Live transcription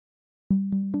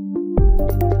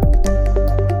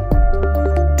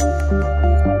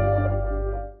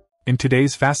In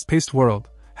today's fast-paced world,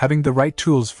 having the right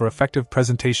tools for effective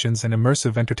presentations and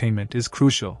immersive entertainment is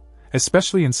crucial,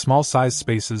 especially in small-sized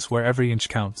spaces where every inch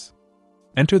counts.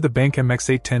 Enter the Bank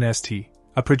MX810ST,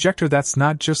 a projector that's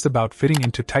not just about fitting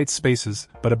into tight spaces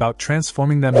but about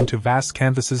transforming them into vast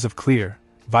canvases of clear,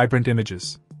 vibrant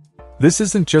images. This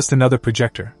isn't just another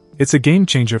projector, it's a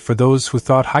game-changer for those who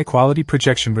thought high-quality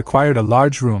projection required a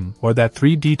large room or that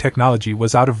 3D technology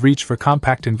was out of reach for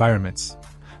compact environments.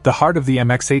 The heart of the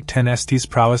MX810ST's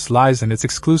prowess lies in its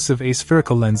exclusive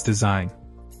aspherical lens design.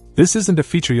 This isn't a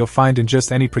feature you'll find in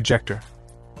just any projector.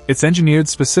 It's engineered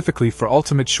specifically for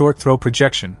ultimate short-throw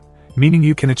projection, meaning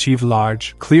you can achieve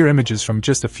large, clear images from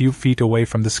just a few feet away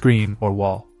from the screen or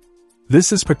wall.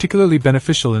 This is particularly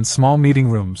beneficial in small meeting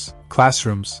rooms,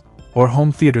 classrooms, or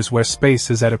home theaters where space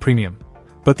is at a premium.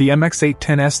 But the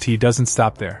MX810ST doesn't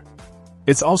stop there.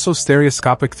 It's also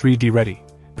stereoscopic 3D ready,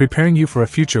 preparing you for a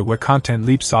future where content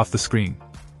leaps off the screen.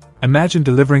 Imagine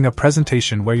delivering a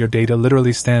presentation where your data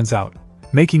literally stands out,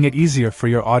 making it easier for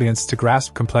your audience to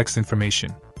grasp complex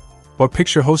information. Or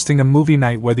picture hosting a movie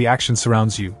night where the action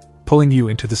surrounds you, pulling you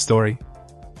into the story.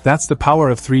 That's the power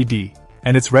of 3D,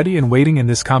 and it's ready and waiting in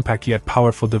this compact yet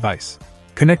powerful device.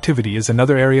 Connectivity is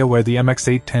another area where the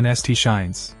MX810ST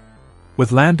shines.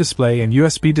 With LAN display and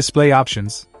USB display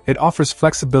options, it offers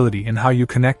flexibility in how you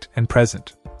connect and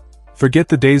present. Forget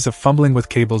the days of fumbling with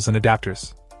cables and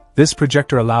adapters. This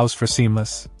projector allows for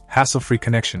seamless, hassle-free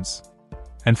connections.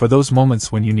 And for those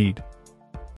moments when you need.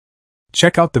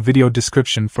 Check out the video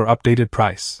description for updated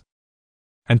price.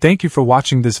 And thank you for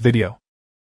watching this video.